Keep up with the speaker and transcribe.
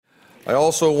I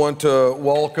also want to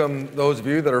welcome those of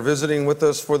you that are visiting with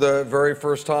us for the very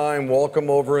first time. Welcome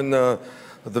over in the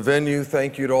venue.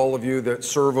 Thank you to all of you that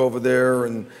serve over there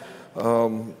and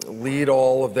lead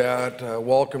all of that.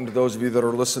 Welcome to those of you that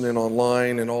are listening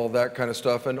online and all that kind of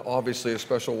stuff. And obviously a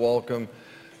special welcome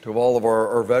to all of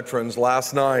our veterans.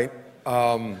 Last night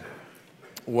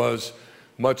was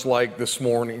much like this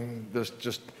morning. This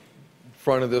just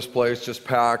front of this place just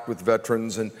packed with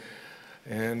veterans,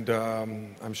 and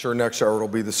I'm sure next hour it'll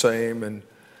be the same. And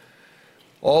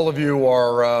all of you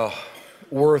are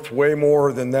worth way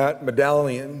more than that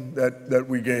medallion that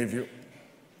we gave you.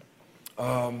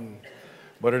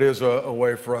 But it is a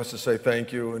way for us to say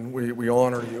thank you, and we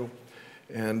honor you,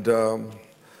 and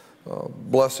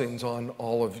blessings on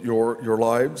all of your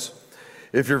lives.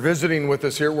 If you're visiting with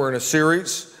us here, we're in a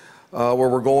series where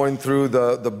we're going through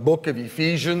the book of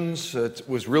Ephesians. It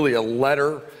was really a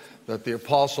letter that the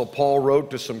Apostle Paul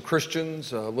wrote to some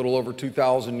Christians a little over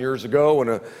 2,000 years ago in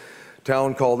a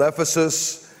town called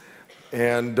Ephesus.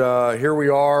 And here we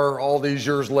are all these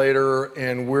years later,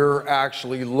 and we're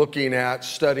actually looking at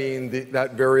studying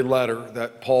that very letter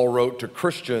that Paul wrote to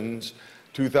Christians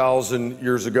 2,000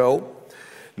 years ago.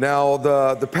 Now,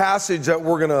 the passage that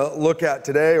we're going to look at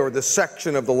today, or the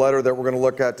section of the letter that we're going to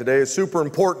look at today, is super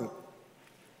important.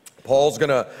 Paul's going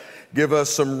to give us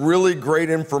some really great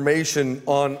information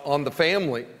on the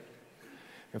family.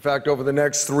 In fact, over the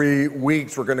next 3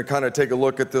 weeks, we're going to kind of take a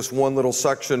look at this one little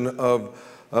section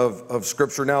of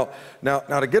Scripture. Now,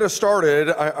 to get us started,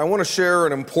 I want to share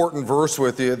an important verse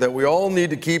with you that we all need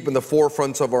to keep in the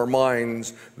forefronts of our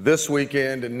minds this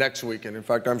weekend and next weekend. In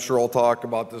fact, I'm sure I'll talk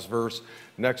about this verse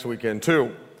next weekend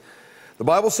too. The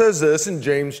Bible says this in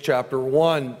James chapter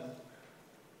 1.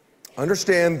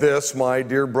 Understand this, my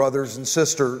dear brothers and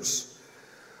sisters.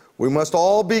 We must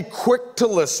all be quick to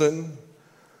listen,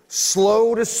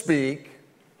 slow to speak,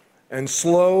 and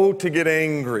slow to get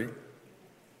angry.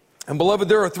 And beloved,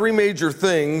 there are three major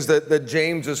things that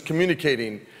James is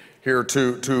communicating here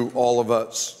to all of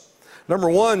us. Number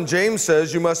one, James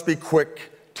says you must be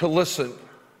quick to listen.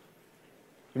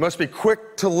 You must be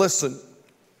quick to listen.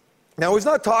 Now, he's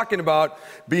not talking about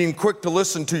being quick to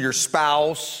listen to your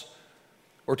spouse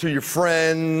or to your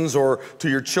friends or to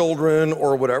your children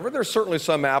or whatever. There's certainly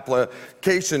some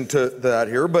application to that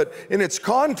here, but in its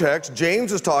context,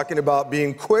 James is talking about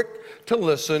being quick to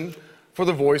listen for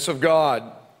the voice of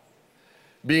God.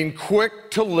 Being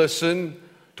quick to listen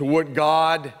to what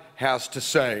God has to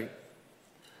say.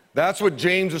 That's what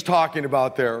James is talking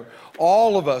about there.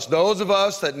 All of us, those of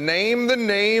us that name the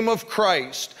name of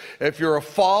Christ, if you're a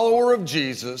follower of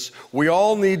Jesus, we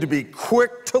all need to be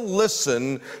quick to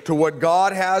listen to what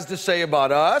God has to say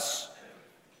about us,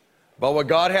 about what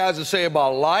God has to say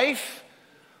about life,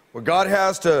 what God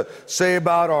has to say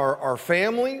about our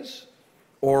families,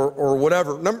 or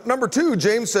whatever. Number two,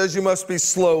 James says you must be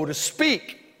slow to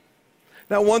speak.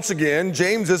 Now, once again,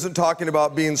 James isn't talking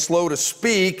about being slow to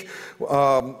speak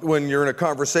when you're in a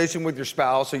conversation with your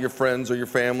spouse or your friends or your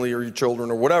family or your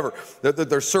children or whatever.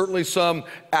 There's certainly some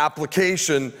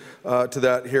application to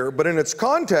that here. But in its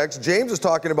context, James is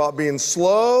talking about being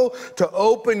slow to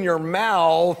open your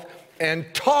mouth and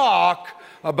talk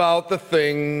about the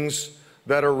things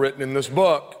that are written in this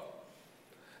book.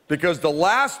 Because the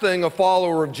last thing a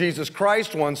follower of Jesus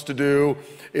Christ wants to do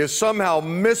is somehow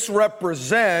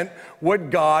misrepresent what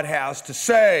God has to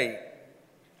say.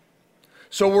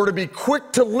 So we're to be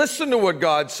quick to listen to what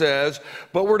God says,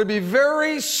 but we're to be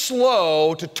very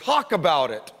slow to talk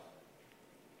about it.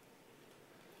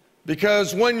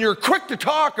 Because when you're quick to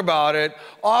talk about it,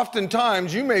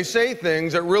 oftentimes you may say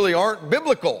things that really aren't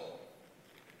biblical.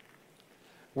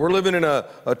 We're living in a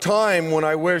time when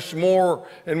I wish more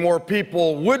and more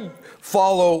people would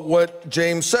follow what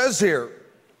James says here.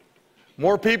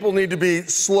 More people need to be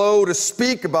slow to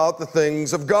speak about the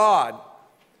things of God.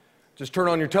 Just turn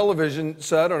on your television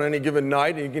set on any given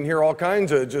night and you can hear all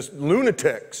kinds of just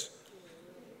lunatics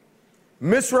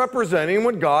misrepresenting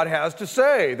what God has to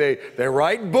say. They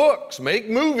write books, make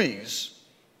movies.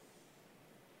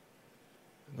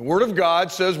 The Word of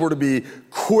God says we're to be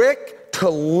quick to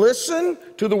listen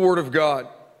to the Word of God,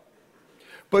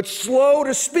 but slow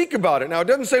to speak about it. Now, it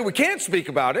doesn't say we can't speak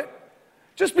about it.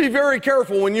 Just be very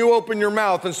careful when you open your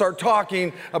mouth and start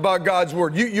talking about God's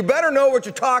Word. You better know what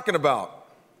you're talking about,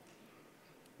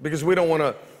 because we don't want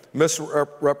to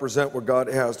misrepresent what God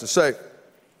has to say.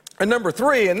 And number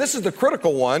three, and this is the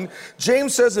critical one,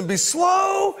 James says, and be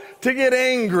slow to get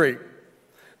angry.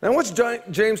 Now, what's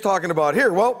James talking about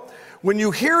here? Well, when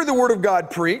you hear the Word of God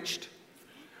preached,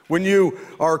 when you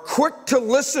are quick to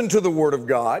listen to the Word of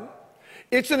God,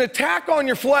 it's an attack on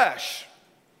your flesh.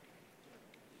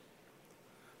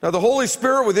 Now, the Holy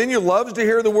Spirit within you loves to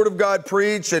hear the Word of God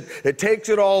preached. It takes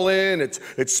it all in.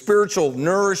 It's spiritual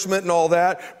nourishment and all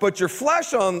that. But your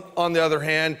flesh, on the other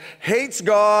hand, hates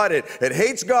God. It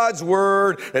hates God's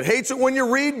Word. It hates it when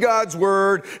you read God's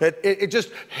Word. It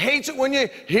just hates it when you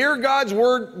hear God's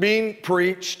Word being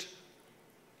preached.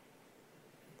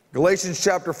 Galatians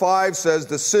chapter 5 says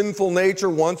the sinful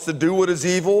nature wants to do what is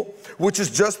evil, which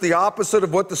is just the opposite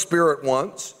of what the Spirit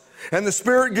wants. And the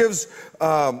Spirit gives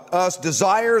us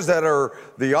desires that are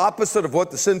the opposite of what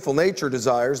the sinful nature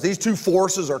desires. These two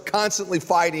forces are constantly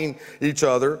fighting each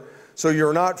other, so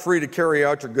you're not free to carry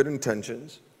out your good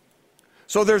intentions.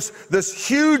 So there's this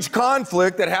huge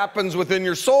conflict that happens within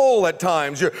your soul at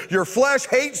times. Your flesh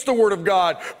hates the Word of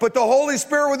God, but the Holy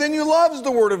Spirit within you loves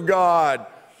the Word of God.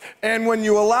 And when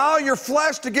you allow your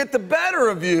flesh to get the better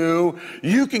of you,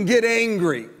 you can get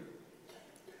angry.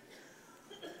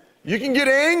 You can get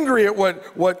angry at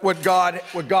what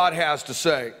God has to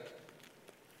say.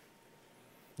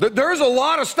 There's a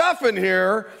lot of stuff in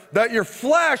here that your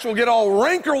flesh will get all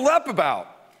wrinkled up about.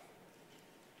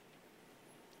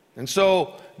 And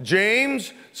so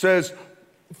James says,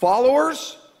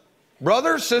 followers,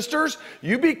 brothers, sisters,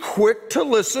 you be quick to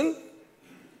listen,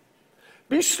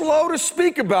 be slow to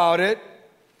speak about it,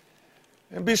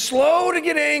 and be slow to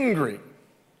get angry.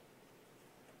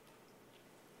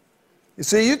 You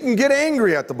see, you can get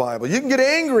angry at the Bible. You can get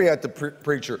angry at the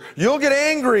preacher. You'll get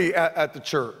angry at the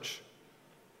church.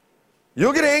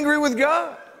 You'll get angry with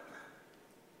God.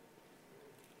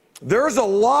 There's a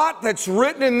lot that's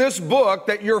written in this book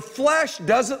that your flesh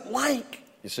doesn't like,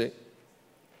 you see.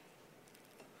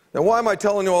 Now, why am I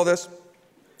telling you all this?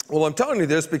 Well, I'm telling you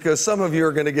this because some of you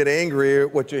are going to get angry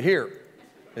at what you hear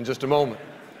in just a moment.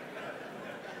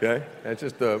 Okay? That's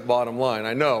just the bottom line.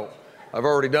 I know. I've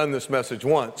already done this message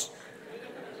once.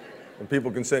 And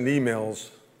people can send emails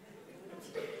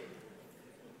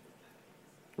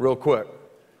real quick.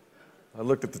 I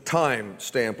looked at the time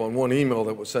stamp on one email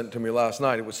that was sent to me last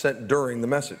night. It was sent during the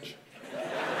message.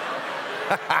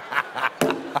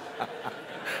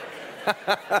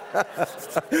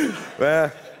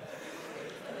 Well,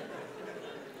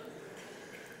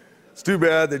 it's too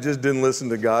bad they just didn't listen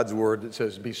to God's word that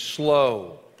says, be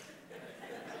slow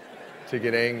to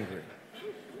get angry.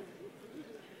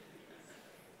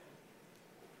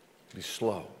 Be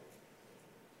slow.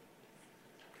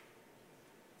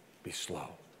 Be slow.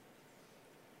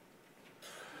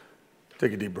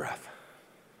 Take a deep breath.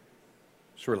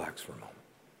 Just relax for a moment.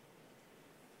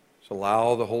 Just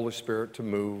allow the Holy Spirit to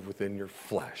move within your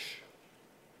flesh.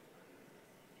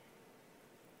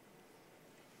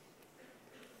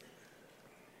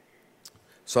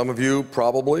 Some of you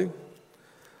probably,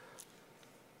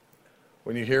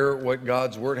 when you hear what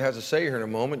God's Word has to say here in a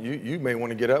moment, you may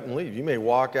want to get up and leave. You may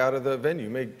walk out of the venue. You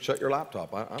may shut your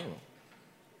laptop. I don't know.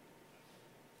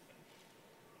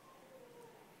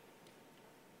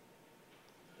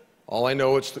 All I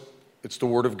know, it's the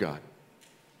Word of God.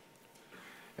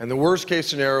 And the worst case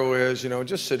scenario is,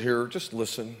 just sit here, just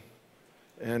listen.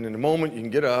 And in a moment, you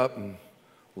can get up and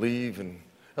leave. And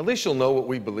at least you'll know what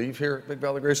we believe here at Big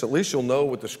Valley Grace. At least you'll know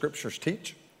what the Scriptures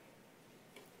teach.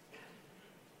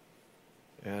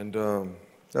 And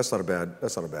that's not a bad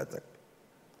thing.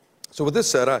 So with this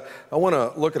said, I want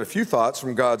to look at a few thoughts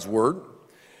from God's Word.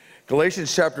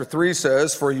 Galatians chapter 3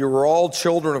 says, for you are all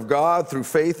children of God through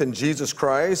faith in Jesus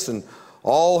Christ, and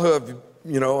all who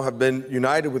have been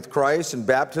united with Christ in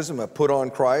baptism have put on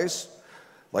Christ,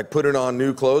 like putting on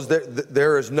new clothes.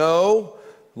 There is no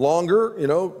longer,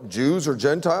 Jews or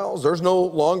Gentiles. There's no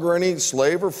longer any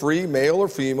slave or free, male or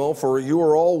female, for you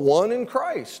are all one in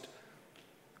Christ.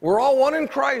 We're all one in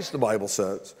Christ, the Bible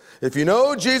says. If you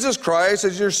know Jesus Christ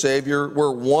as your Savior,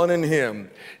 we're one in Him.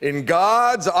 In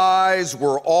God's eyes,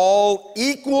 we're all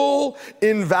equal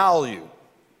in value.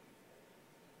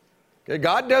 Okay,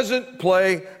 God doesn't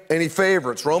play any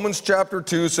favorites. Romans chapter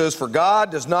 2 says, for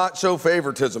God does not show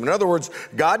favoritism. In other words,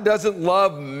 God doesn't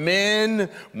love men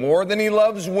more than He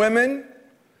loves women.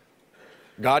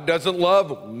 God doesn't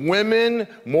love women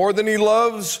more than He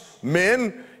loves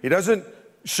men. He doesn't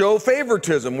show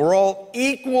favoritism. We're all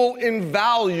equal in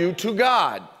value to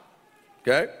God.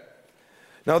 Okay?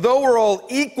 Now, though we're all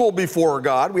equal before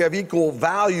God, we have equal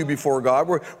value before God,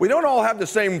 we don't all have the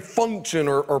same function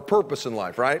or purpose in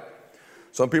life, right?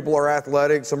 Some people are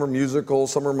athletic, some are musical,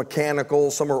 some are mechanical,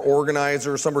 some are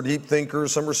organizers, some are deep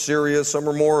thinkers, some are serious, some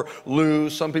are more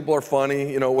loose, some people are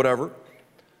funny, whatever.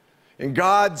 In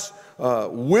God's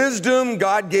wisdom.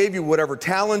 God gave you whatever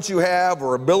talents you have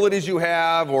or abilities you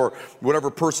have or whatever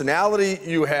personality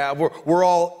you have. We're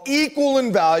all equal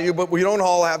in value, but we don't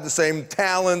all have the same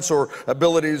talents or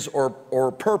abilities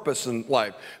or purpose in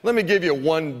life. Let me give you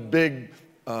one big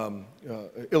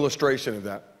illustration of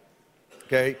that.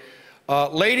 Okay?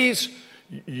 Ladies,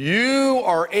 you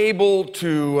are able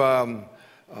to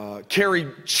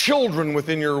carry children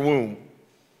within your womb.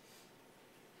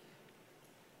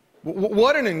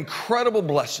 What an incredible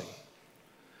blessing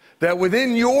that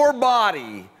within your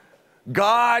body,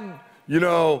 God,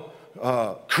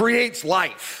 creates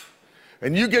life.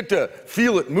 And you get to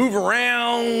feel it move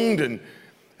around, and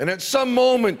at some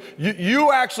moment,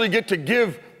 you actually get to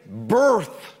give birth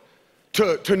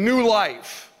to new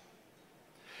life.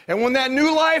 And when that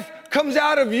new life comes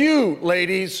out of you,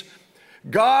 ladies,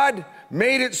 God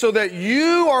made it so that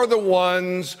you are the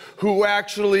ones who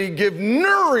actually give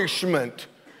nourishment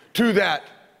to that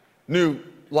new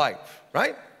life,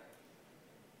 right?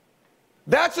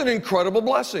 That's an incredible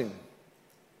blessing.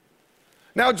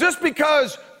 Now, just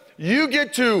because you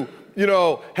get to,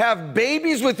 have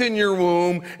babies within your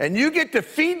womb and you get to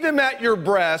feed them at your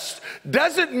breast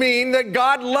doesn't mean that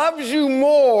God loves you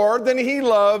more than He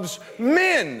loves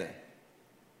men.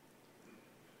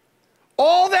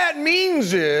 All that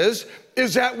means is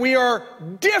that we are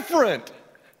different.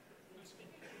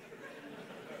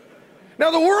 Now,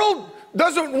 the world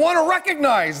doesn't want to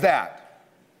recognize that.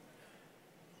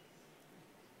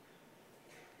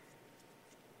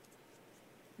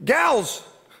 Gals,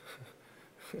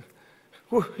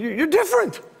 you're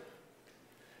different.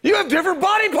 You have different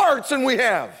body parts than we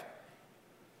have.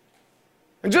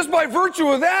 And just by virtue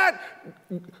of that,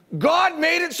 God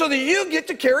made it so that you get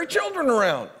to carry children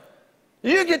around.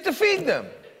 You get to feed them.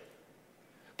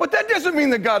 But that doesn't mean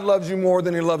that God loves you more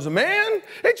than He loves a man.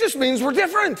 It just means we're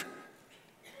different.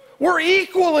 We're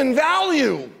equal in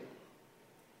value.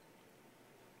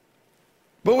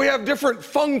 But we have different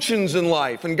functions in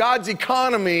life. In God's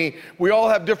economy, we all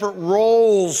have different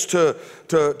roles to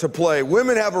play.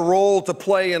 Women have a role to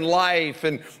play in life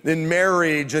and in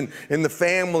marriage and in the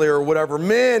family or whatever.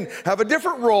 Men have a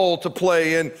different role to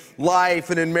play in life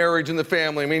and in marriage and the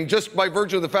family. I mean, just by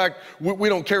virtue of the fact we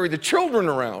don't carry the children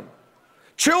around.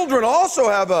 Children also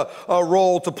have a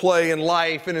role to play in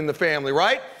life and in the family,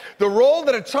 right? The role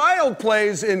that a child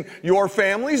plays in your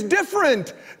family is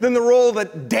different than the role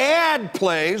that dad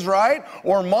plays, right?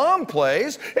 Or mom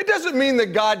plays. It doesn't mean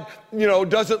that God,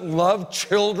 doesn't love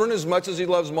children as much as He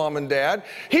loves mom and dad.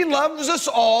 He loves us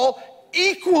all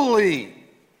equally.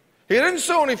 He didn't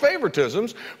show any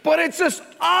favoritisms, but it's just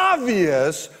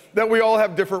obvious that we all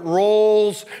have different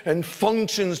roles and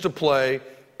functions to play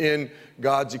in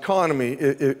God's economy,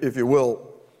 if you will.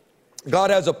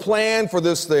 God has a plan for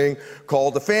this thing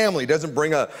called the family. He doesn't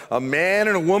bring a man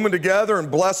and a woman together and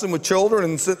bless them with children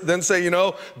and then say,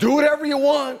 do whatever you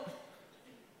want.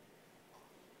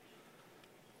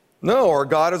 No, our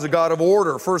God is a God of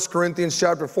order. 1 Corinthians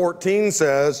chapter 14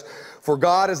 says, for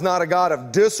God is not a God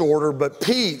of disorder, but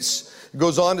peace. It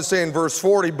goes on to say in verse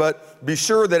 40, but be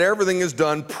sure that everything is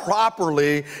done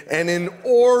properly and in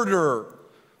order.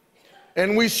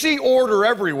 And we see order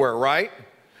everywhere, right?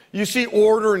 You see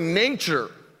order in nature.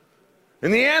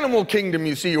 In the animal kingdom,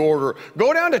 you see order.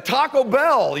 Go down to Taco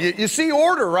Bell, you see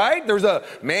order, right? There's a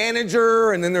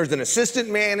manager, and then there's an assistant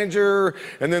manager,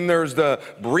 and then there's the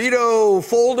burrito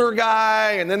folder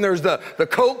guy, and then there's the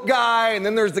Coke guy, and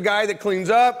then there's the guy that cleans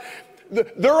up.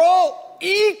 They're all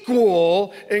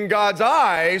equal in God's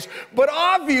eyes, but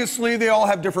obviously they all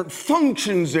have different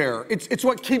functions there. It's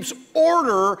what keeps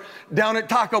order down at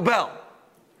Taco Bell.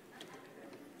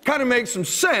 Kind of makes some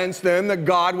sense then that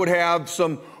God would have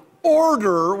some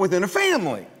order within a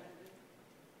family.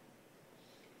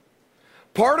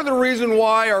 Part of the reason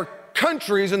why our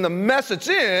country's in the mess it's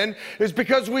in is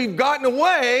because we've gotten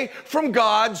away from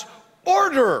God's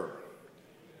order.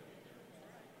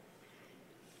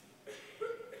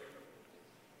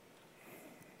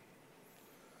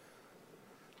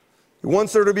 God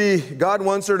wants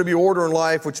there to be order in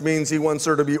life, which means He wants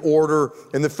there to be order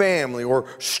in the family or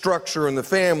structure in the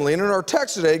family. And in our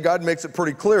text today, God makes it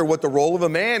pretty clear what the role of a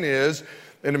man is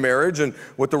in a marriage and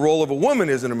what the role of a woman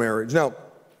is in a marriage. Now,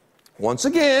 once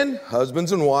again,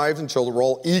 husbands and wives and children are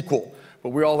all equal, but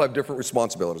we all have different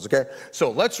responsibilities, okay? So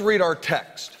let's read our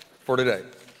text for today.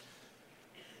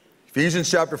 Ephesians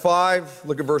chapter 5,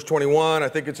 look at verse 21. I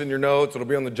think it's in your notes. It'll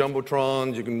be on the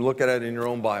Jumbotrons. You can look at it in your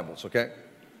own Bibles, okay?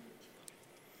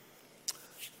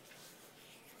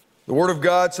 The Word of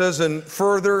God says, and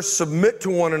further submit to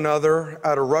one another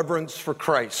out of reverence for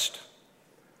Christ.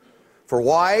 For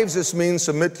wives, this means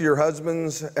submit to your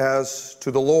husbands as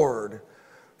to the Lord.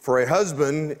 For a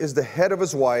husband is the head of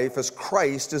his wife, as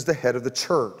Christ is the head of the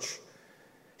church.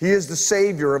 He is the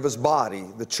Savior of his body,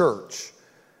 the church.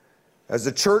 As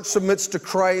the church submits to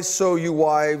Christ, so you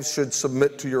wives should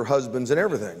submit to your husbands in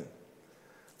everything.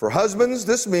 For husbands,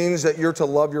 this means that you're to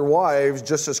love your wives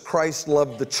just as Christ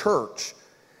loved the church.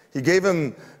 He gave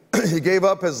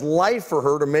up his life for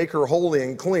her to make her holy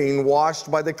and clean, washed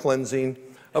by the cleansing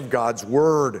of God's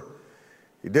word.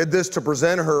 He did this to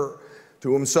present her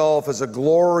to himself as a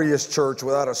glorious church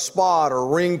without a spot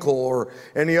or wrinkle or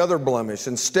any other blemish.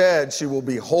 Instead, she will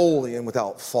be holy and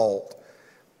without fault.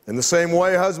 In the same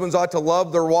way, husbands ought to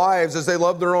love their wives as they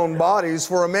love their own bodies,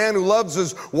 for a man who loves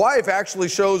his wife actually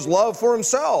shows love for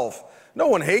himself. No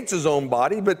one hates his own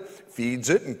body, but feeds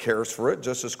it and cares for it,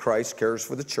 just as Christ cares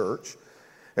for the church.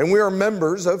 And we are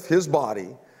members of his body.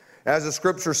 As the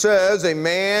scripture says, a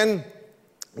man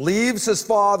leaves his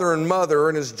father and mother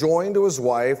and is joined to his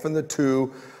wife, and the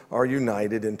two are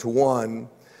united into one.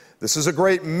 This is a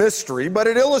great mystery, but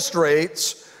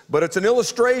it's an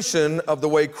illustration of the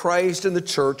way Christ and the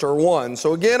church are one.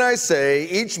 So again, I say,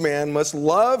 each man must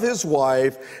love his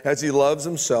wife as he loves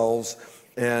himself,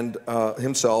 and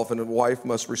a wife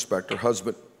must respect her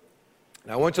husband.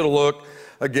 Now I want you to look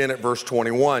again at verse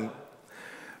 21.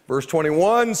 Verse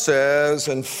 21 says,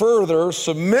 and further,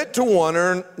 submit to one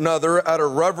another out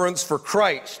of reverence for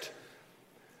Christ.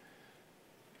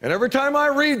 And every time I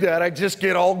read that, I just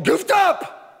get all goofed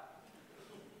up.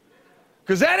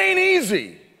 Because that ain't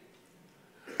easy.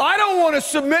 I don't want to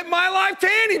submit my life to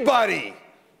anybody.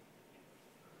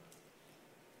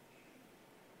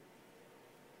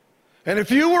 And if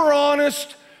you were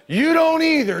honest, you don't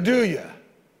either, do you?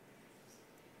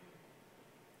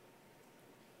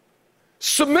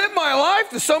 Submit my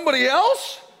life to somebody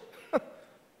else?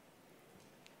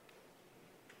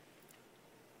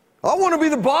 I want to be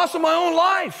the boss of my own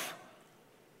life.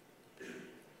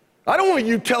 I don't want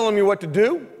you telling me what to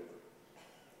do.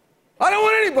 I don't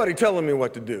want anybody telling me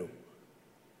what to do.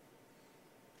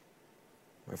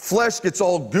 My flesh gets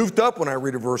all goofed up when I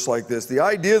read a verse like this. The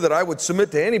idea that I would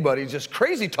submit to anybody is just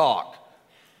crazy talk.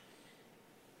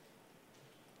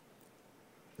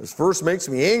 This verse makes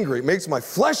me angry. It makes my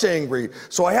flesh angry.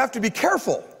 So I have to be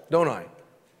careful, don't I?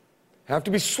 I have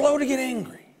to be slow to get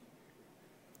angry.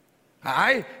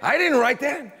 I didn't write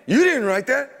that. You didn't write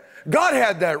that. God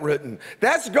had that written.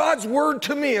 That's God's word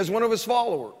to me as one of his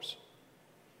followers.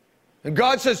 And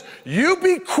God says, you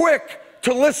be quick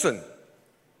to listen.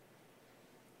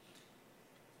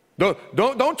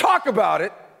 Don't talk about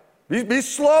it. Be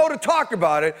slow to talk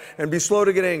about it and be slow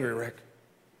to get angry, Rick.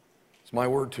 It's my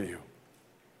word to you.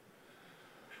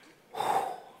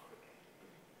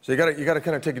 So you got to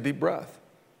kind of take a deep breath.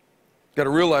 You got to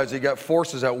realize you got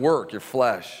forces at work, your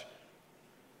flesh,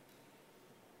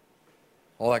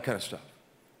 all that kind of stuff.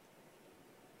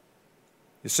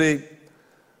 You see,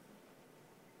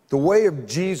 the way of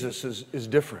Jesus is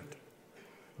different.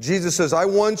 Jesus says, I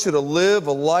want you to live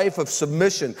a life of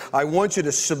submission. I want you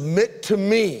to submit to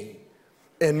me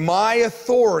and my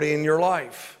authority in your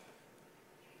life.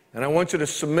 And I want you to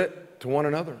submit to one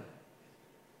another.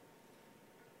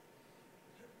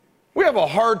 We have a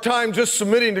hard time just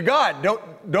submitting to God,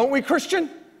 don't we, Christian?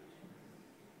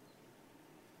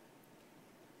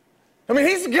 I mean,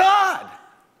 he's God.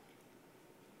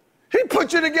 He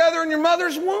put you together in your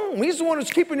mother's womb. He's the one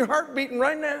who's keeping your heart beating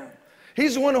right now.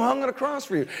 He's the one who hung on a cross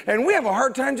for you. And we have a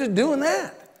hard time just doing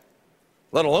that,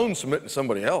 let alone submitting to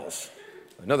somebody else,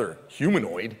 another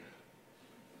humanoid.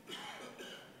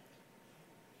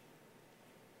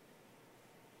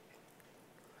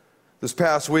 This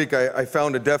past week, I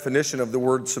found a definition of the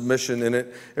word submission, and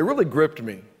it really gripped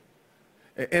me.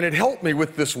 And it helped me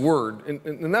with this word.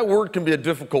 And that word can be a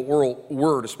difficult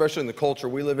word, especially in the culture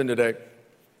we live in today.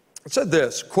 It said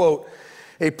this, quote,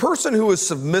 a person who is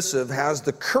submissive has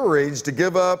the courage to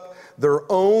give up their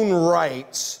own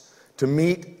rights to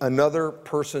meet another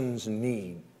person's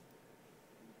need.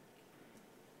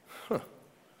 Huh.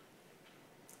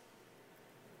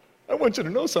 I want you to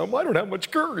know something. I don't have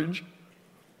much courage.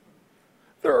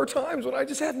 There are times when I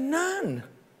just have none.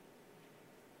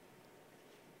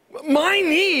 My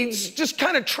needs just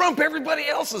kind of trump everybody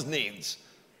else's needs.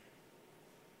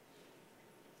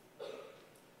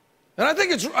 And I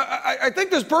think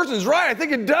this person's right. I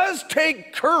think it does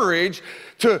take courage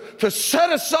to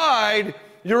set aside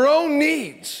your own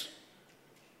needs,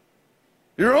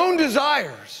 your own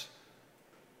desires,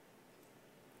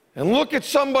 and look at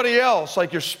somebody else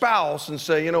like your spouse and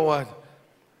say, you know what?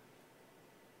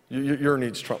 Your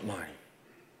needs trump mine.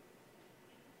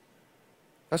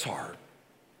 That's hard.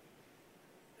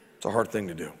 It's a hard thing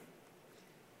to do.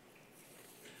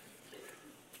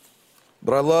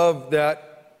 But I love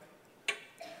that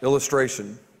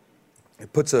illustration.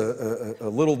 It puts a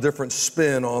little different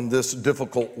spin on this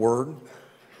difficult word.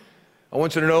 I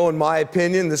want you to know, in my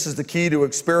opinion, this is the key to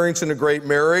experiencing a great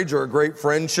marriage or a great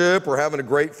friendship or having a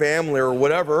great family or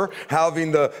whatever,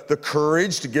 having the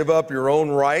courage to give up your own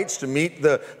rights to meet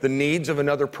the needs of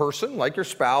another person, like your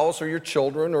spouse or your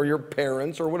children or your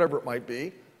parents or whatever it might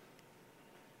be.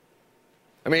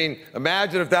 I mean,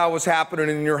 imagine if that was happening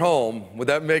in your home. Would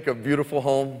that make a beautiful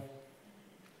home?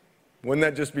 Wouldn't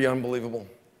that just be unbelievable?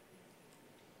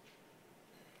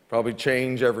 Probably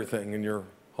change everything in your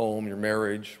home, your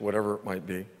marriage, whatever it might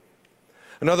be.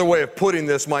 Another way of putting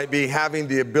this might be having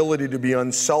the ability to be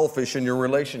unselfish in your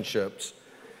relationships.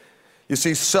 You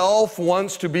see, self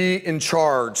wants to be in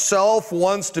charge. Self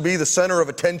wants to be the center of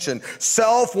attention.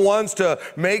 Self wants to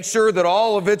make sure that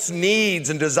all of its needs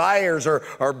and desires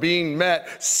are being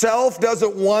met. Self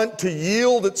doesn't want to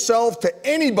yield itself to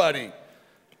anybody.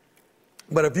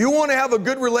 But if you want to have a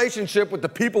good relationship with the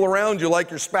people around you, like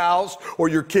your spouse or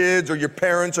your kids or your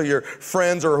parents or your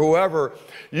friends or whoever,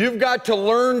 you've got to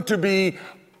learn to be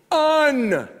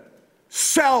unselfish.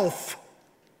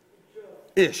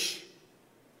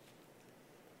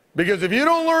 Because if you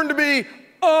don't learn to be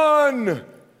unselfish,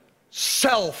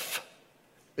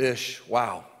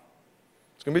 wow,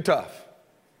 it's going to be tough.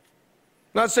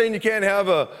 Not saying you can't have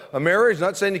a marriage,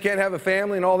 not saying you can't have a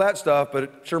family and all that stuff, but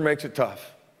it sure makes it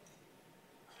tough.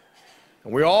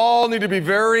 And we all need to be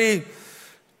very,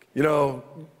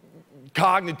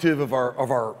 cognitive of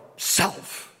our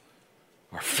self,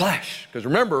 our flesh. Because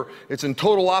remember, it's in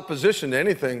total opposition to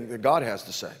anything that God has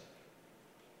to say.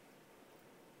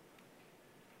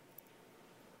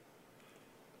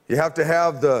 You have to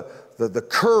have the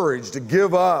courage to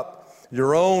give up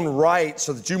your own rights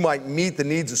so that you might meet the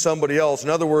needs of somebody else.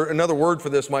 Another word for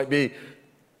this might be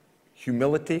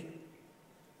humility,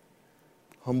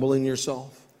 humbling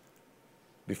yourself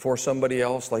before somebody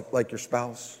else, like your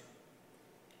spouse.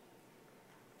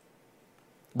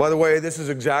 By the way, this is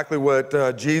exactly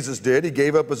what Jesus did. He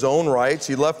gave up his own rights.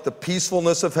 He left the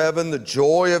peacefulness of heaven, the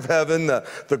joy of heaven,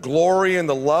 the glory and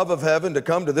the love of heaven to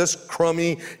come to this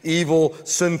crummy, evil,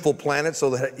 sinful planet so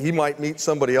that he might meet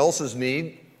somebody else's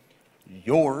need,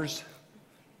 yours.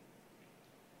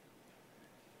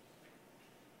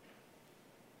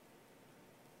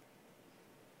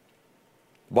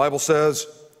 The Bible says,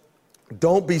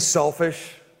 don't be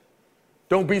selfish.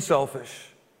 Don't be selfish.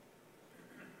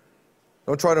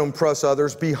 Don't try to impress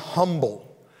others. Be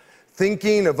humble,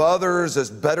 thinking of others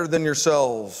as better than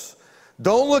yourselves.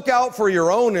 Don't look out for your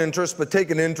own interest, but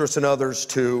take an interest in others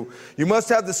too. You must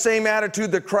have the same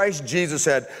attitude that Christ Jesus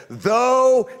had.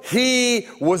 Though he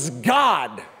was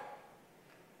God,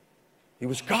 he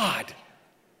was God.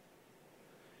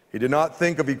 He did not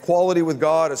think of equality with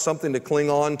God as something to cling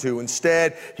on to.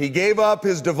 Instead, he gave up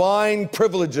his divine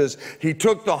privileges. He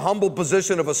took the humble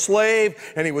position of a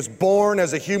slave, and he was born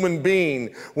as a human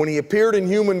being. When he appeared in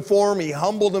human form, he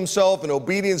humbled himself in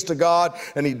obedience to God,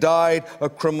 and he died a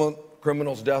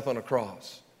criminal's death on a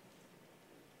cross.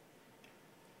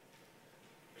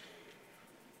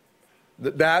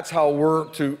 That's how we're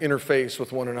to interface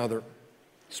with one another,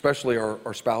 especially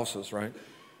our spouses, right?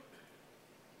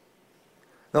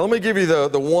 Now, let me give you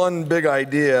the one big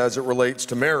idea as it relates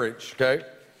to marriage, okay?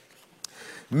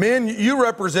 Men, you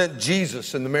represent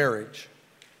Jesus in the marriage.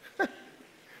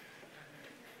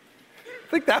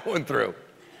 Think that one through.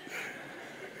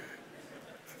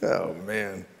 Oh,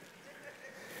 man.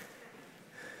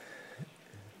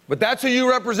 But that's who you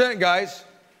represent, guys.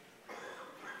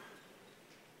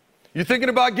 You thinking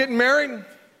about getting married?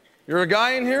 You're a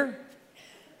guy in here?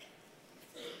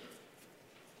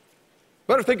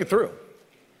 Better think it through.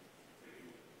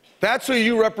 That's who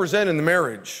you represent in the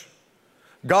marriage.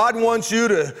 God wants you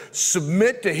to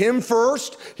submit to him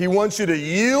first. He wants you to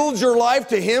yield your life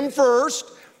to him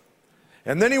first.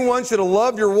 And then he wants you to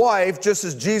love your wife just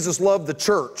as Jesus loved the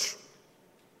church.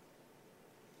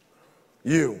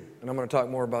 You. And I'm going to talk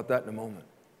more about that in a moment.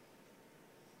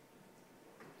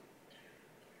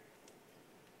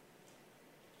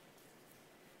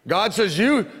 God says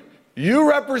you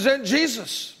represent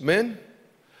Jesus, men.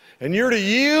 And you're to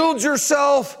yield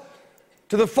yourself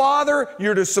to the Father,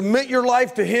 you're to submit your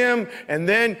life to him, and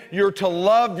then you're to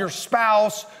love your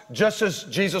spouse just as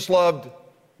Jesus loved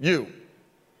you,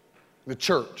 the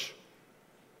church.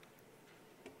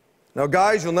 Now,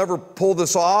 guys, you'll never pull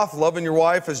this off, loving your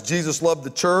wife as Jesus loved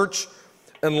the church,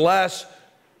 unless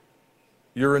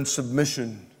you're in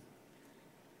submission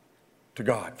to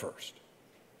God first.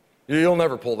 You'll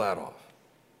never pull that off.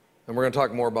 And we're going to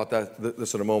talk more about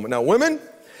this in a moment. Now, women,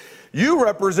 you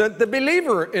represent the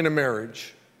believer in a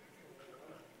marriage.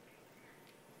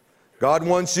 God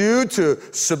wants you to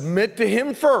submit to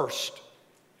Him first.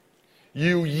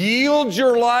 You yield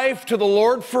your life to the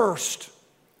Lord first.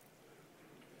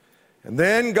 And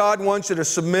then God wants you to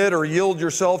submit or yield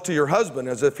yourself to your husband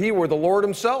as if he were the Lord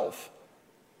Himself.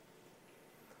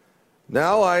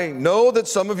 Now I know that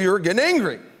some of you are getting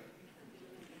angry.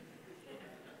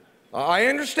 I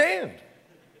understand.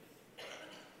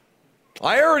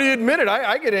 I already admitted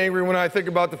I get angry when I think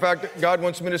about the fact that God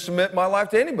wants me to submit my life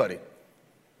to anybody.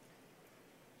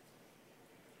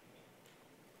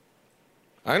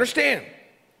 I understand.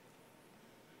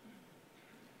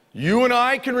 You and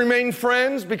I can remain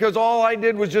friends because all I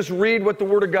did was just read what the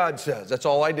Word of God says. That's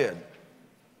all I did.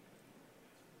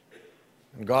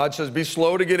 And God says, be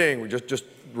slow to get angry. Just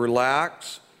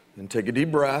relax and take a deep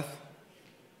breath.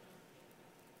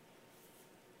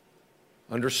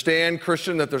 Understand,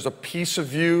 Christian, that there's a piece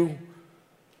of you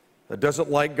that doesn't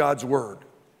like God's Word,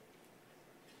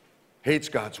 hates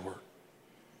God's Word.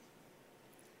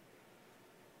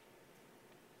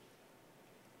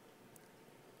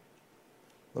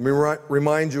 Let me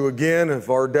remind you again of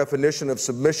our definition of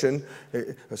submission.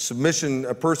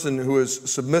 A person who is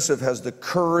submissive has the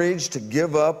courage to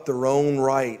give up their own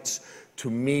rights to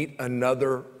meet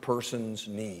another person's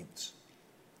needs.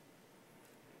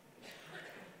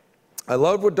 I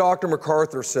love what Dr.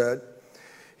 MacArthur said.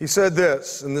 He said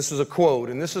this, and this is a quote,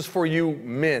 and this is for you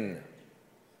men,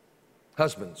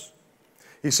 husbands.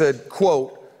 He said,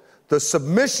 quote, "The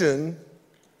submission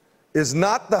is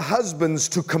not the husband's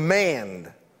to command,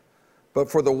 but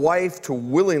for the wife to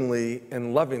willingly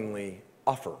and lovingly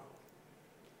offer."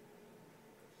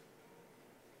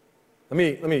 Let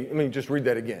me just read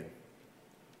that again.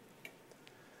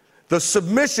 The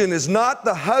submission is not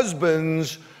the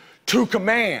husband's to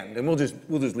command, and we'll just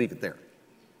leave it there.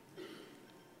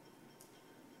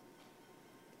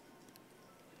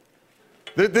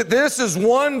 This is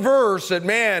one verse that,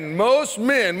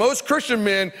 most Christian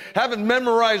men haven't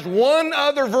memorized one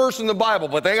other verse in the Bible,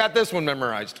 but they got this one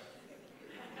memorized.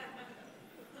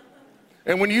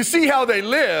 And when you see how they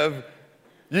live,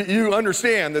 you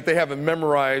understand that they haven't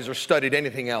memorized or studied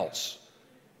anything else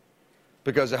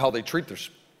because of how they treat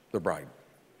their bride.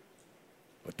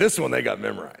 But this one they got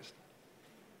memorized.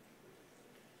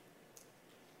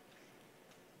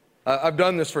 I've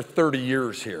done this for 30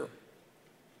 years here.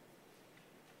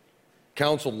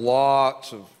 Counseled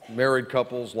lots of married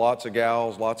couples, lots of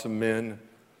gals, lots of men.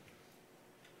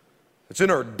 It's in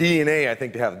our DNA, I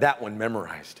think, to have that one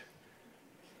memorized.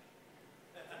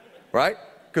 Right?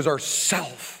 Because our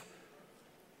self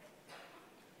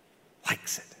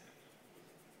likes it.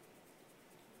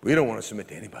 We don't want to submit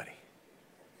to anybody,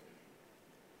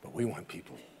 but we want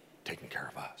people taking care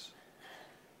of us.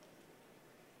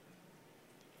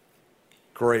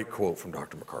 Great quote from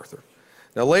Dr. MacArthur.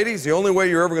 Now, ladies, the only way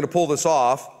you're ever going to pull this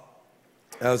off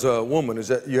as a woman is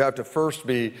that you have to first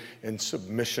be in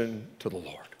submission to the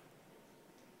Lord.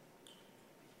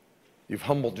 You've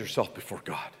humbled yourself before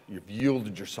God. You've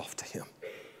yielded yourself to Him.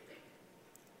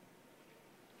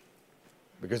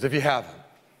 Because if you haven't,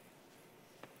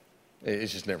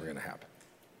 it's just never going to happen.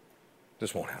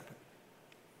 This won't happen.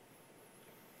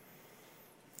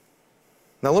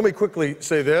 Now, let me quickly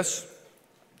say this.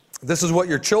 This is what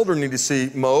your children need to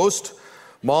see most.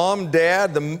 Mom,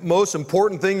 Dad, the most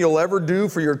important thing you'll ever do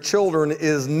for your children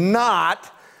is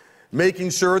not making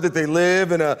sure that they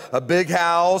live in a big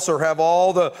house or have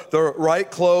all the right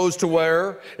clothes to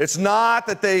wear. It's not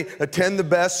that they attend the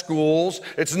best schools.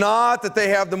 It's not that they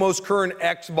have the most current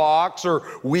Xbox or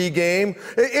Wii game.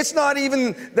 It's not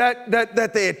even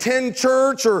that they attend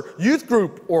church or youth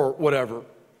group or whatever.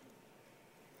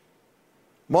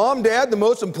 Mom, Dad, the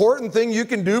most important thing you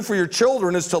can do for your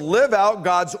children is to live out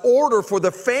God's order for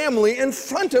the family in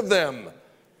front of them.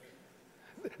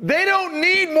 They don't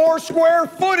need more square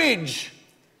footage.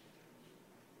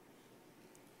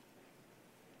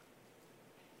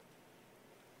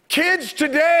 Kids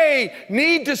today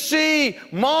need to see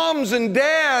moms and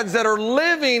dads that are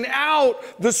living out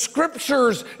the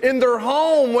scriptures in their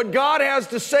home, what God has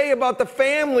to say about the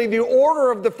family, the order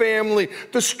of the family,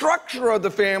 the structure of the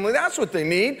family. That's what they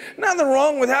need. Nothing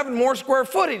wrong with having more square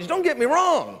footage. Don't get me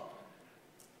wrong.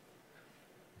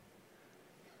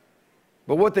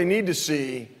 But what they need to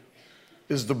see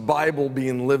is the Bible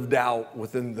being lived out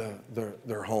within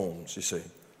their homes, you see.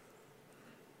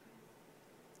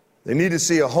 They need to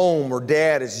see a home where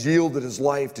dad has yielded his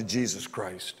life to Jesus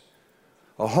Christ.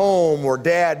 A home where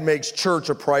dad makes church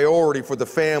a priority for the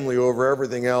family over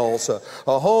everything else. A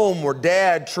home where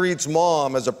dad treats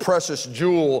mom as a precious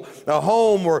jewel. A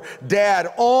home where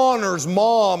dad honors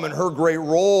mom and her great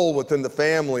role within the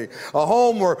family. A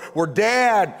home where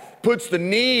dad puts the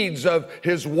needs of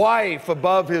his wife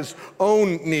above his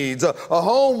own needs. A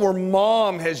home where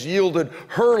mom has yielded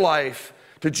her life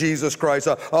to Jesus Christ.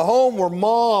 A home where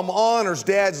mom honors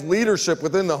dad's leadership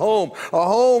within the home. A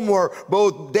home where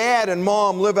both dad and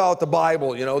mom live out the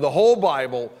Bible, the whole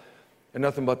Bible, and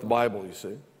nothing but the Bible, you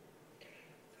see.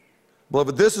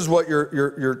 Beloved, this is what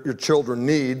your children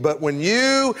need. But when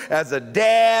you as a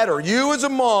dad or you as a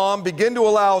mom begin to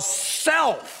allow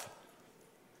self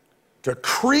to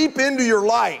creep into your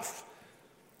life,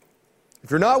 if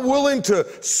you're not willing to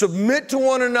submit to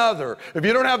one another, if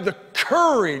you don't have the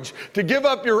courage to give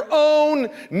up your own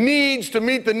needs to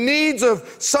meet the needs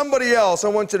of somebody else, I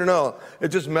want you to know, it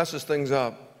just messes things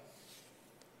up.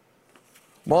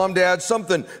 Mom, Dad,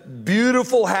 something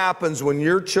beautiful happens when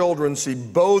your children see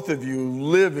both of you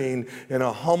living in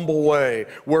a humble way,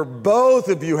 where both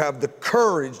of you have the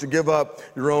courage to give up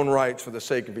your own rights for the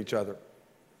sake of each other.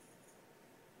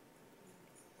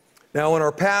 Now, in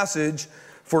our passage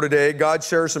for today, God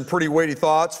shares some pretty weighty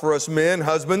thoughts for us men,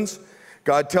 husbands.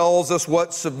 God tells us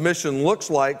what submission looks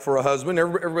like for a husband.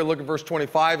 Everybody look at verse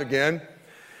 25 again.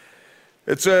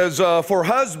 It says, for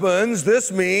husbands,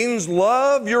 this means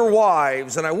love your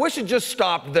wives. And I wish it just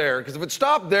stopped there, because if it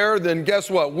stopped there, then guess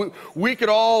what? We could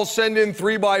all send in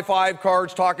 3x5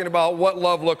 cards talking about what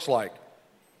love looks like.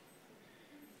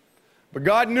 But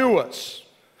God knew us.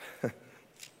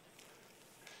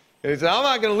 And he said, I'm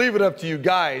not going to leave it up to you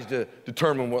guys to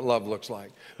determine what love looks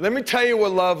like. Let me tell you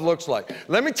what love looks like.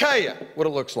 Let me tell you what it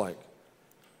looks like.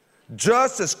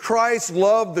 Just as Christ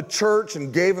loved the church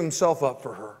and gave himself up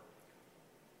for her.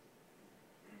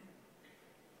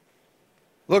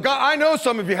 Look, I know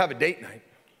some of you have a date night.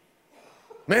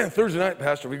 Man, Thursday night,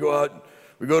 Pastor, we go out,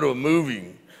 we go to a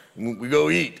movie, we go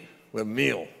eat, we have a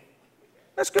meal.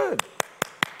 That's good.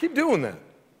 Keep doing that.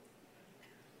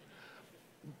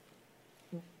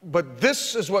 But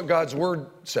this is what God's word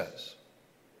says.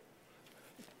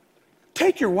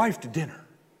 Take your wife to dinner.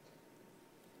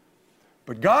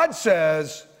 But God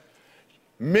says,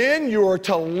 men, you are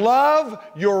to love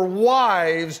your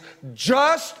wives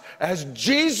just as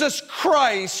Jesus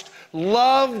Christ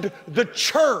loved the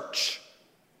church,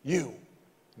 you,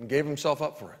 and gave himself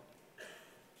up for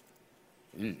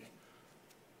it.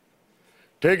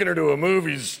 Taking her to a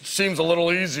movie seems a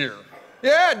little easier.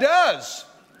 Yeah, it does.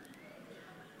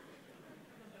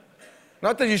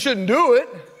 Not that you shouldn't do it.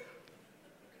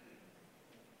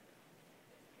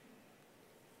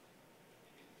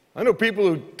 I know people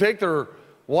who take their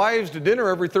wives to dinner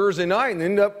every Thursday night and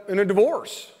end up in a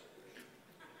divorce.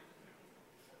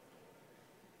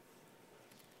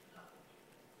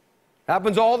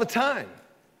 Happens all the time.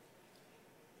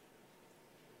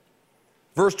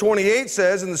 Verse 28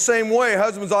 says, in the same way,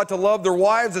 husbands ought to love their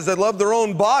wives as they love their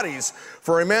own bodies.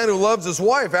 For a man who loves his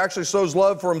wife actually shows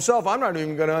love for himself. I'm not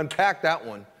even going to unpack that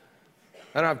one.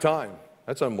 I don't have time.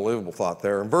 That's an unbelievable thought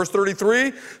there. In verse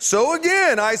 33, so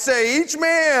again, I say each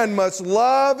man must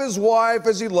love his wife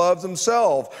as he loves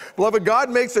himself. Beloved, God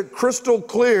makes it crystal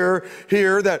clear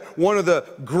here that one of the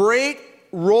great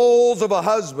roles of a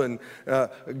husband,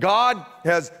 God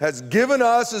has given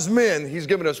us as men, he's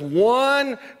given us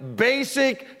one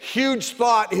basic huge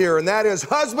thought here, and that is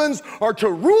husbands are to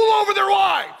rule over their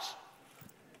wives.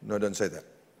 No, it doesn't say that.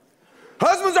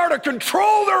 Husbands are to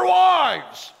control their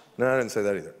wives. No, I didn't say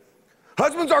that either.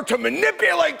 Husbands are to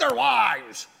manipulate their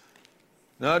wives.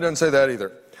 No, it doesn't say that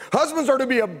either. Husbands are to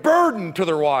be a burden to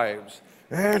their wives.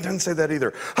 It doesn't say that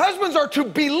either. Husbands are to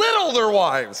belittle their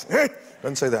wives.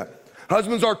 Doesn't say that.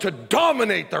 Husbands are to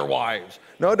dominate their wives.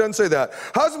 No, it doesn't say that.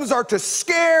 Husbands are to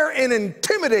scare and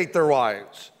intimidate their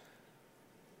wives.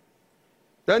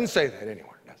 Doesn't say that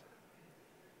anywhere, does it?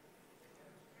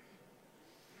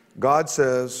 God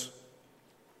says,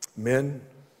 men,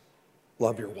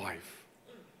 love your wife.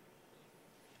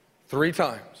 3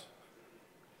 times.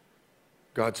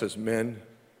 God says, men,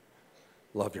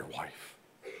 love your wife.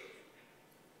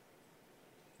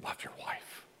 Love your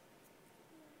wife.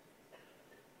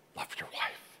 Love your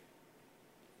wife.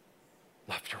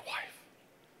 Love your wife.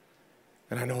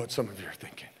 And I know what some of you are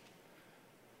thinking.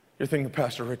 You're thinking,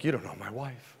 Pastor Rick, you don't know my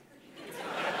wife.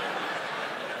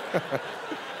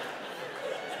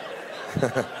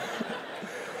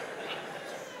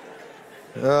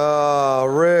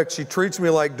 Rick, she treats me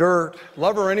like dirt.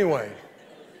 Love her anyway.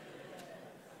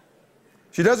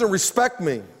 She doesn't respect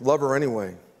me. Love her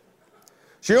anyway.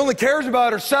 She only cares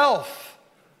about herself.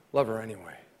 Love her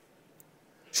anyway.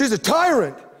 She's a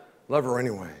tyrant. Love her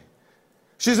anyway.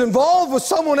 She's involved with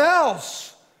someone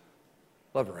else.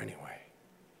 Love her anyway.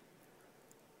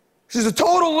 She's a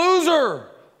total loser.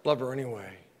 Love her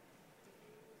anyway.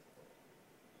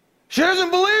 She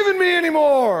doesn't believe in me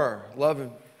anymore. Love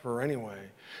her anyway.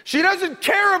 She doesn't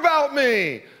care about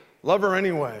me. Love her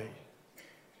anyway.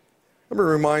 Let me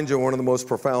remind you of one of the most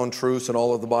profound truths in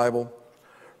all of the Bible.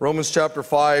 Romans chapter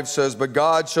 5 says, but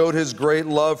God showed his great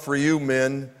love for you,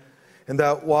 men, and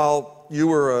that while you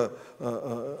were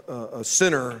a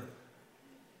sinner,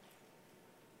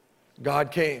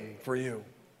 God came for you.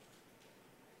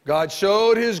 God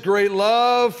showed his great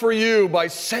love for you by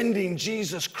sending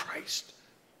Jesus Christ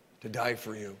to die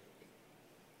for you.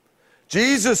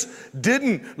 Jesus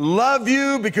didn't love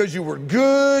you because you were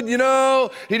good, you know.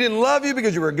 He didn't love you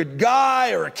because you were a good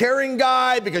guy or a caring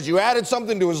guy, because you added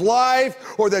something to his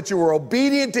life, or that you were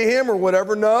obedient to him or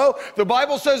whatever. No, the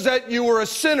Bible says that you were a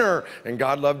sinner and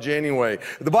God loved you anyway.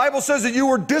 The Bible says that you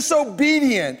were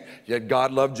disobedient, yet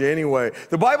God loved you anyway.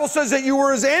 The Bible says that you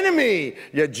were his enemy,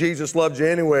 yet Jesus loved you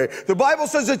anyway. The Bible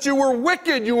says that you were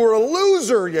wicked, you were a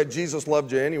loser, yet Jesus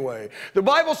loved you anyway. The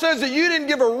Bible says that you didn't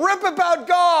give a rip about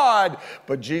God,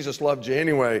 but Jesus loved you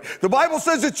anyway. The Bible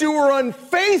says that you were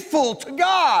unfaithful to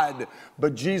God,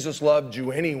 but Jesus loved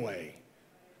you anyway.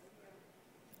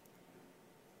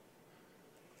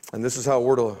 And this is how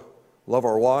we're to love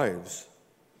our wives.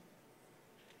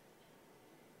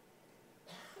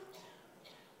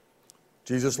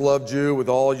 Jesus loved you with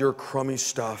all your crummy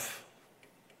stuff,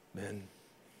 men.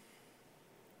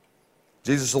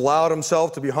 Jesus allowed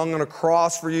himself to be hung on a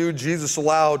cross for you. Jesus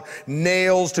allowed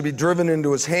nails to be driven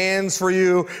into his hands for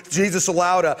you. Jesus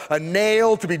allowed a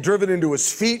nail to be driven into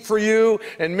his feet for you.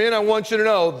 And men, I want you to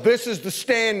know, this is the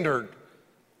standard.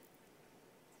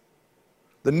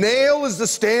 The nail is the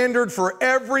standard for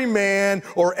every man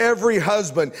or every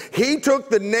husband. He took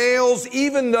the nails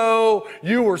even though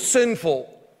you were sinful.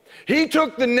 He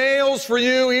took the nails for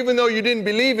you even though you didn't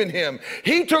believe in him.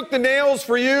 He took the nails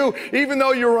for you even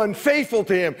though you were unfaithful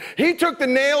to him. He took the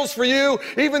nails for you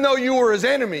even though you were his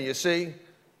enemy, you see.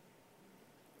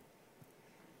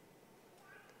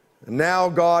 And now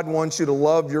God wants you to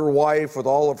love your wife with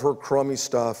all of her crummy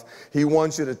stuff. He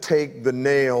wants you to take the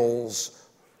nails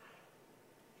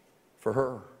for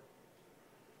her.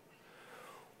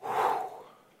 Whew.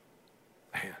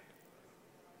 Man.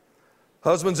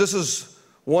 Husbands, this is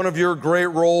one of your great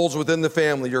roles within the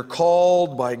family. You're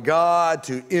called by God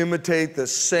to imitate the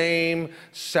same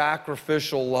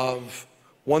sacrificial love.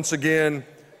 Once again,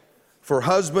 for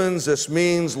husbands, this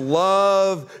means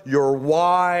love your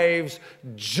wives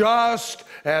just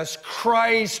as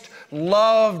Christ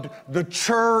loved the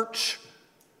church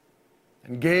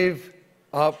and gave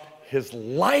up his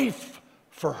life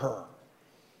for her.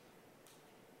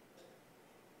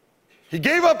 He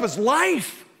gave up his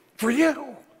life for you.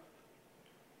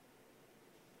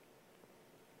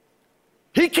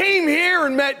 He came here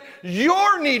and met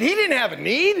your need. He didn't have a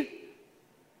need.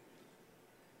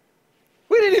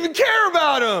 We didn't even care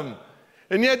about him.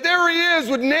 And yet there he is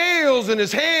with nails in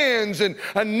his hands and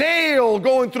a nail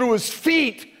going through his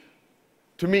feet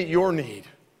to meet your need.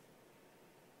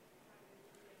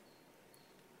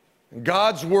 And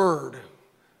God's word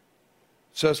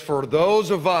says for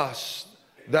those of us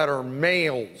that are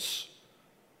males,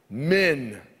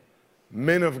 men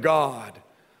of God,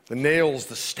 the nail's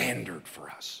the standard for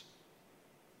us.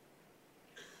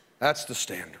 That's the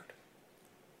standard.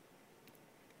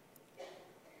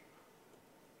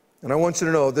 And I want you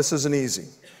to know this isn't easy.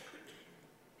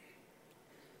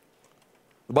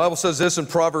 The Bible says this in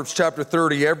Proverbs chapter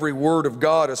 30, every word of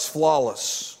God is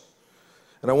flawless.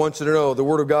 And I want you to know the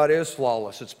word of God is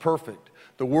flawless. It's perfect.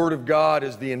 The word of God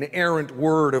is the inerrant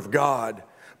word of God,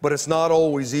 but it's not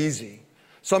always easy.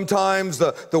 Sometimes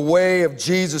the way of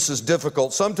Jesus is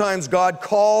difficult. Sometimes God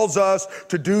calls us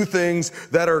to do things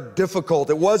that are difficult.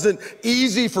 It wasn't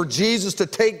easy for Jesus to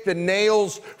take the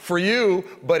nails for you,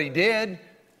 but he did.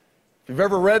 If you've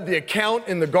ever read the account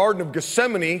in the Garden of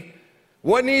Gethsemane, it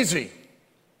wasn't easy,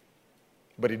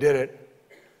 but he did it.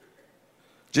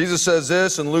 Jesus says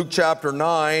this in Luke chapter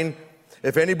 9,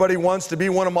 if anybody wants to be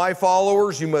one of my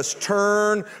followers, you must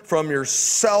turn from your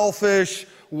selfish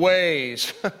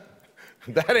ways.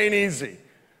 That ain't easy.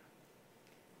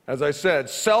 As I said,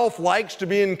 self likes to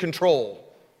be in control.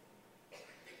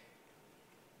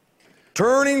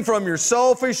 Turning from your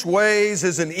selfish ways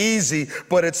isn't easy,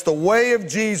 but it's the way of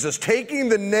Jesus. Taking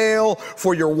the nail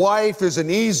for your wife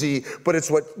isn't easy, but it's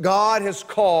what God has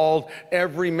called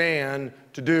every man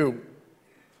to do.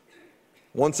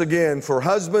 Once again, for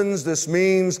husbands, this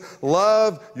means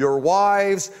love your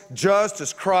wives just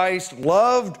as Christ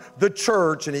loved the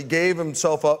church and he gave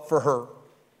himself up for her.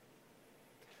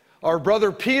 Our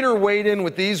brother Peter weighed in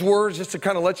with these words just to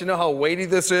kind of let you know how weighty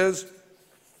this is.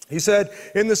 He said,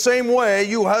 in the same way,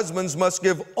 you husbands must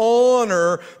give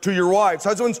honor to your wives.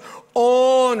 Husbands,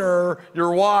 honor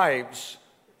your wives.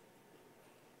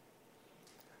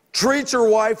 Treat your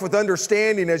wife with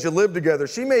understanding as you live together.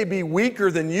 She may be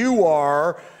weaker than you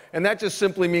are, and that just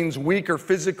simply means weaker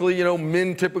physically. You know,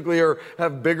 men typically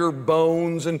have bigger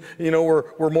bones, and, you know,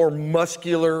 we're more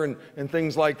muscular and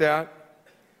things like that.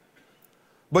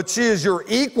 But she is your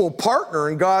equal partner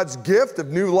in God's gift of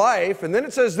new life. And then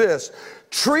it says this,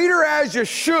 treat her as you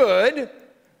should,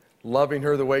 loving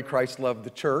her the way Christ loved the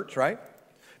church, right?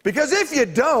 Because if you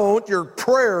don't, your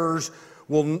prayers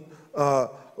will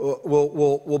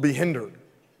be hindered.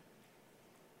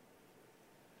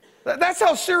 That's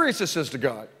how serious this is to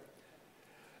God.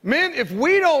 Men, if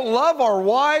we don't love our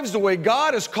wives the way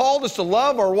God has called us to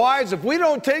love our wives, if we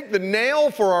don't take the nail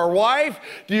for our wife,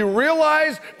 do you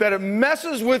realize that it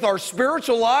messes with our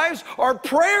spiritual lives? Our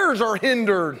prayers are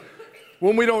hindered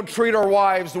when we don't treat our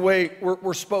wives the way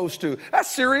we're supposed to. That's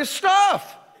serious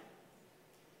stuff.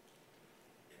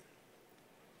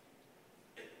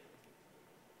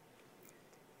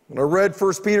 When I read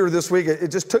 1 Peter this week, it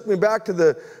just took me back to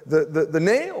the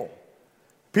nail.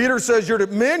 Peter says, you're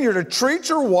to treat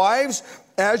your wives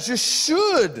as you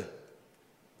should.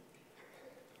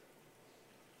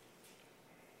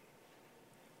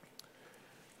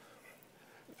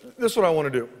 This is what I want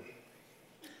to do.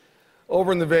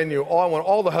 Over in the venue, I want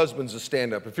all the husbands to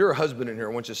stand up. If you're a husband in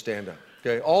here, I want you to stand up.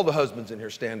 Okay? All the husbands in here,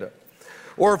 stand up.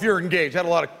 Or if you're engaged. I had a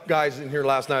lot of guys in here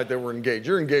last night that were engaged.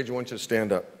 You're engaged, I want you to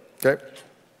stand up. Okay?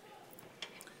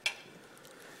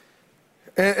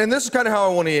 And this is kind of how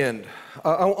I want to end.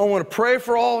 I want to pray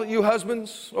for all you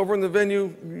husbands over in the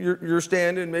venue. You're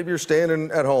standing. Maybe you're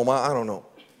standing at home. I don't know.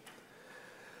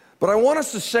 But I want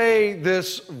us to say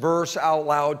this verse out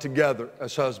loud together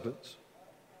as husbands.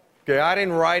 Okay, I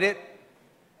didn't write it.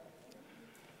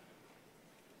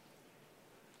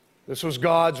 This was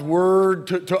God's word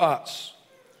to us.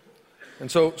 And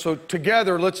so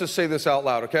together, let's just say this out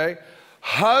loud, okay?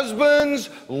 Husbands,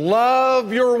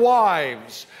 love your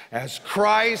wives as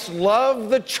Christ loved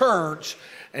the church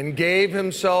and gave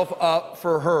himself up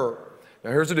for her.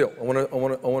 Now here's the deal. I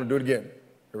want to do it again.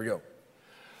 Here we go.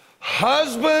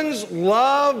 Husbands,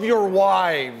 love your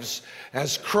wives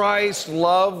as Christ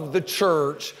loved the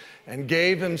church and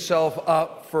gave himself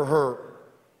up for her.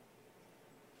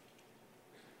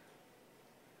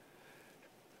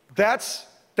 That's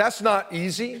not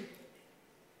easy.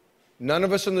 None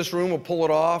of us in this room will pull it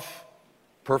off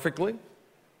perfectly.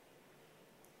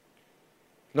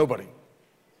 Nobody.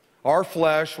 Our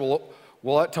flesh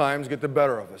will at times get the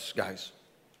better of us, guys.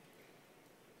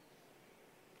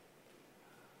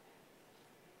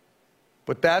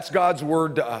 But that's God's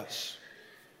word to us.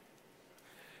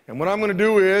 And what I'm going to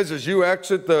do is, as you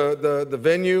exit the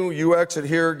venue, you exit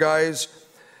here, guys,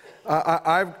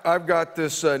 I've got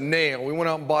this nail. We went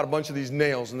out and bought a bunch of these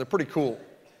nails, and they're pretty cool.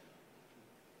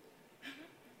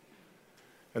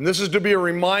 And this is to be a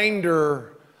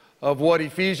reminder of what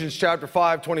Ephesians chapter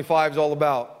 5:25 is all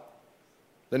about.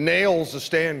 The nail's the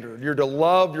standard. You're to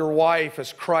love your wife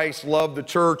as Christ loved the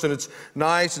church, and it's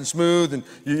nice and smooth, and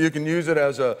you can use it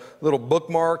as a little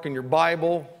bookmark in your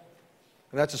Bible.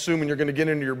 And that's assuming you're going to get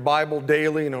into your Bible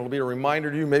daily, and it'll be a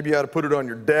reminder to you. Maybe you ought to put it on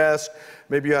your desk.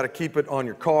 Maybe you ought to keep it on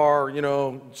your car, you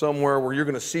know, somewhere where you're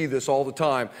going to see this all the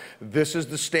time. This is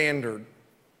the standard.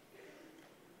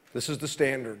 This is the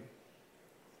standard.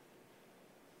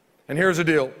 And here's the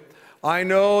deal. I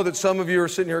know that some of you are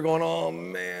sitting here going, oh,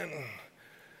 man,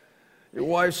 your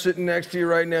wife's sitting next to you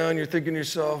right now, and you're thinking to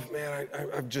yourself, man,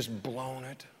 I've just blown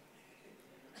it.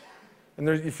 And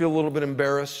you feel a little bit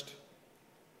embarrassed.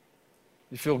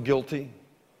 You feel guilty.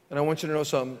 And I want you to know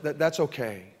something, that's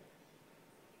okay.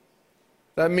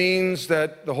 That means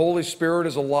that the Holy Spirit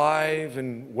is alive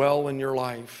and well in your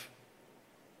life.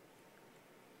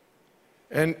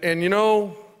 And you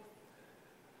know,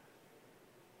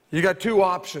 you got two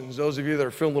options. Those of you that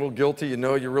are feeling a little guilty, you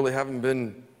know you really haven't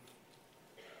been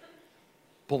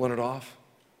pulling it off.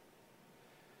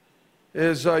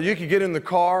 You could get in the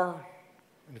car,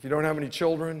 and if you don't have any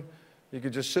children, you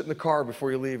could just sit in the car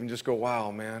before you leave and just go,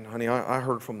 wow, man, honey, I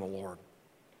heard from the Lord.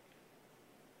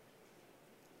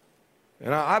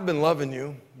 And I've been loving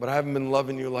you, but I haven't been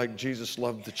loving you like Jesus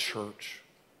loved the church.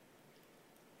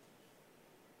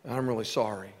 And I'm really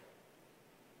sorry.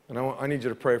 And I need you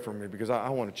to pray for me because I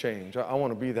want to change. I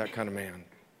want to be that kind of man.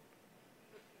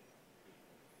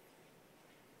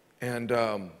 And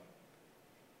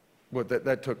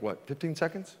that took what, 15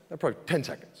 seconds? That probably 10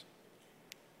 seconds.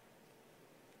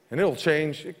 And it'll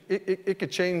change. It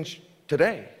could change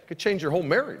today. It could change your whole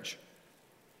marriage.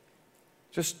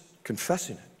 Just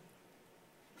confessing it.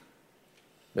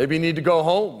 Maybe you need to go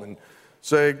home and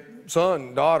say,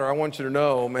 son, daughter, I want you to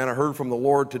know, man, I heard from the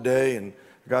Lord today, and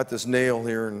I got this nail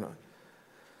here, and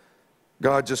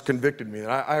God just convicted me. And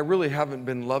I really haven't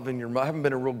been loving your mother. I haven't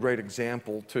been a real great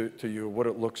example to you of what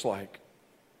it looks like.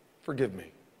 Forgive me.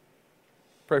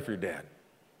 Pray for your dad.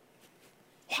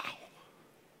 Wow.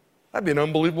 That'd be an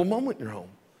unbelievable moment in your home.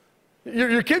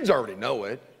 Your kids already know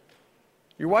it.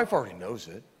 Your wife already knows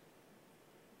it.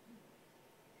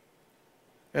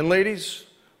 And ladies,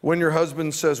 when your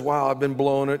husband says, wow, I've been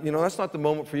blowing it, that's not the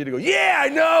moment for you to go, yeah, I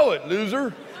know it,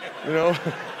 loser.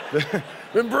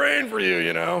 Been praying for you,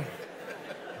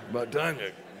 About time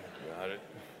you got it.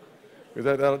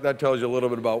 Because that tells you a little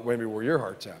bit about maybe where your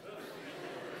heart's at.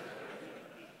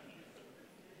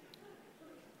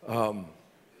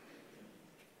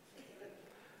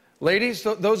 Ladies,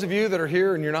 those of you that are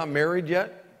here and you're not married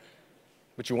yet,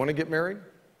 but you want to get married,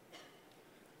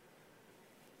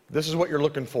 this is what you're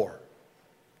looking for.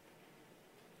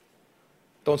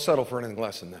 Don't settle for anything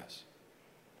less than this.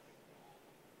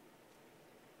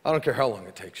 I don't care how long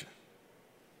it takes you.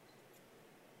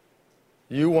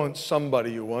 You want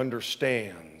somebody who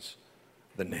understands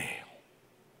the nail.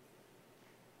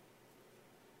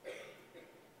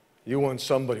 You want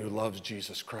somebody who loves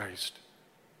Jesus Christ,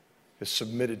 is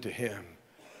submitted to him,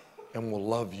 and will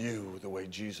love you the way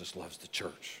Jesus loves the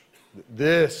church.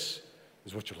 This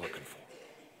is what you're looking for.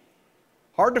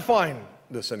 Hard to find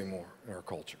this anymore in our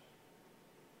culture.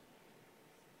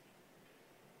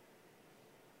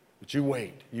 But you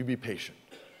wait, you be patient.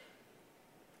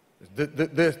 This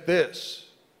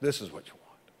is what you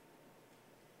want.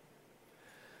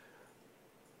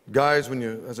 Guys,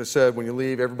 as I said, when you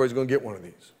leave, everybody's going to get one of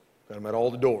these. Got them at all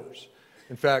the doors.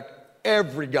 In fact,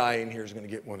 every guy in here is going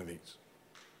to get one of these.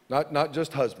 Not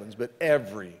just husbands, but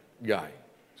every guy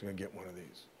is going to get one of these.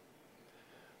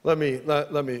 Let me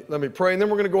pray, and then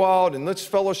we're going to go out and let's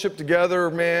fellowship together,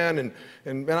 man. And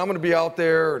I'm going to be out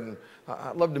there, and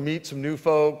I'd love to meet some new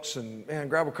folks, and man,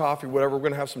 grab a coffee, whatever. We're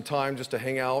going to have some time just to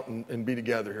hang out and be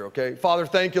together here, okay? Father,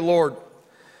 thank you, Lord,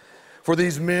 for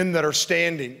these men that are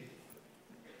standing.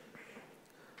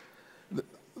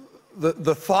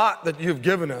 The thought that you've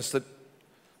given us that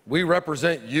we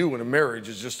represent you in a marriage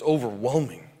is just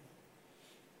overwhelming.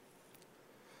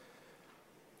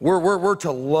 We're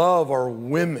to love our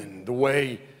women the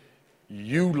way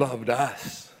you loved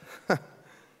us.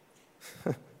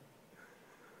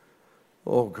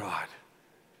 Oh, God.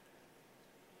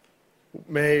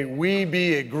 May we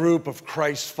be a group of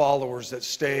Christ followers that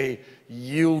stay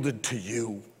yielded to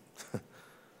you.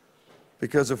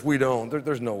 Because if we don't,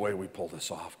 there's no way we pull this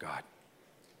off, God.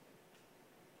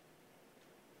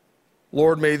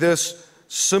 Lord, may this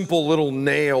simple little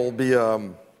nail be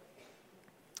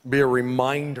a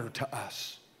reminder to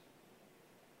us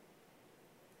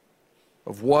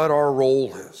of what our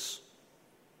role is,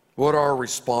 what our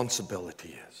responsibility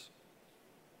is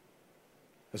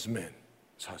as men,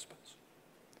 as husbands.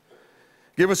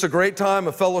 Give us a great time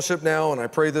of fellowship now, and I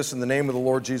pray this in the name of the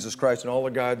Lord Jesus Christ. And all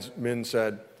of God's men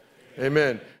said,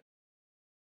 amen.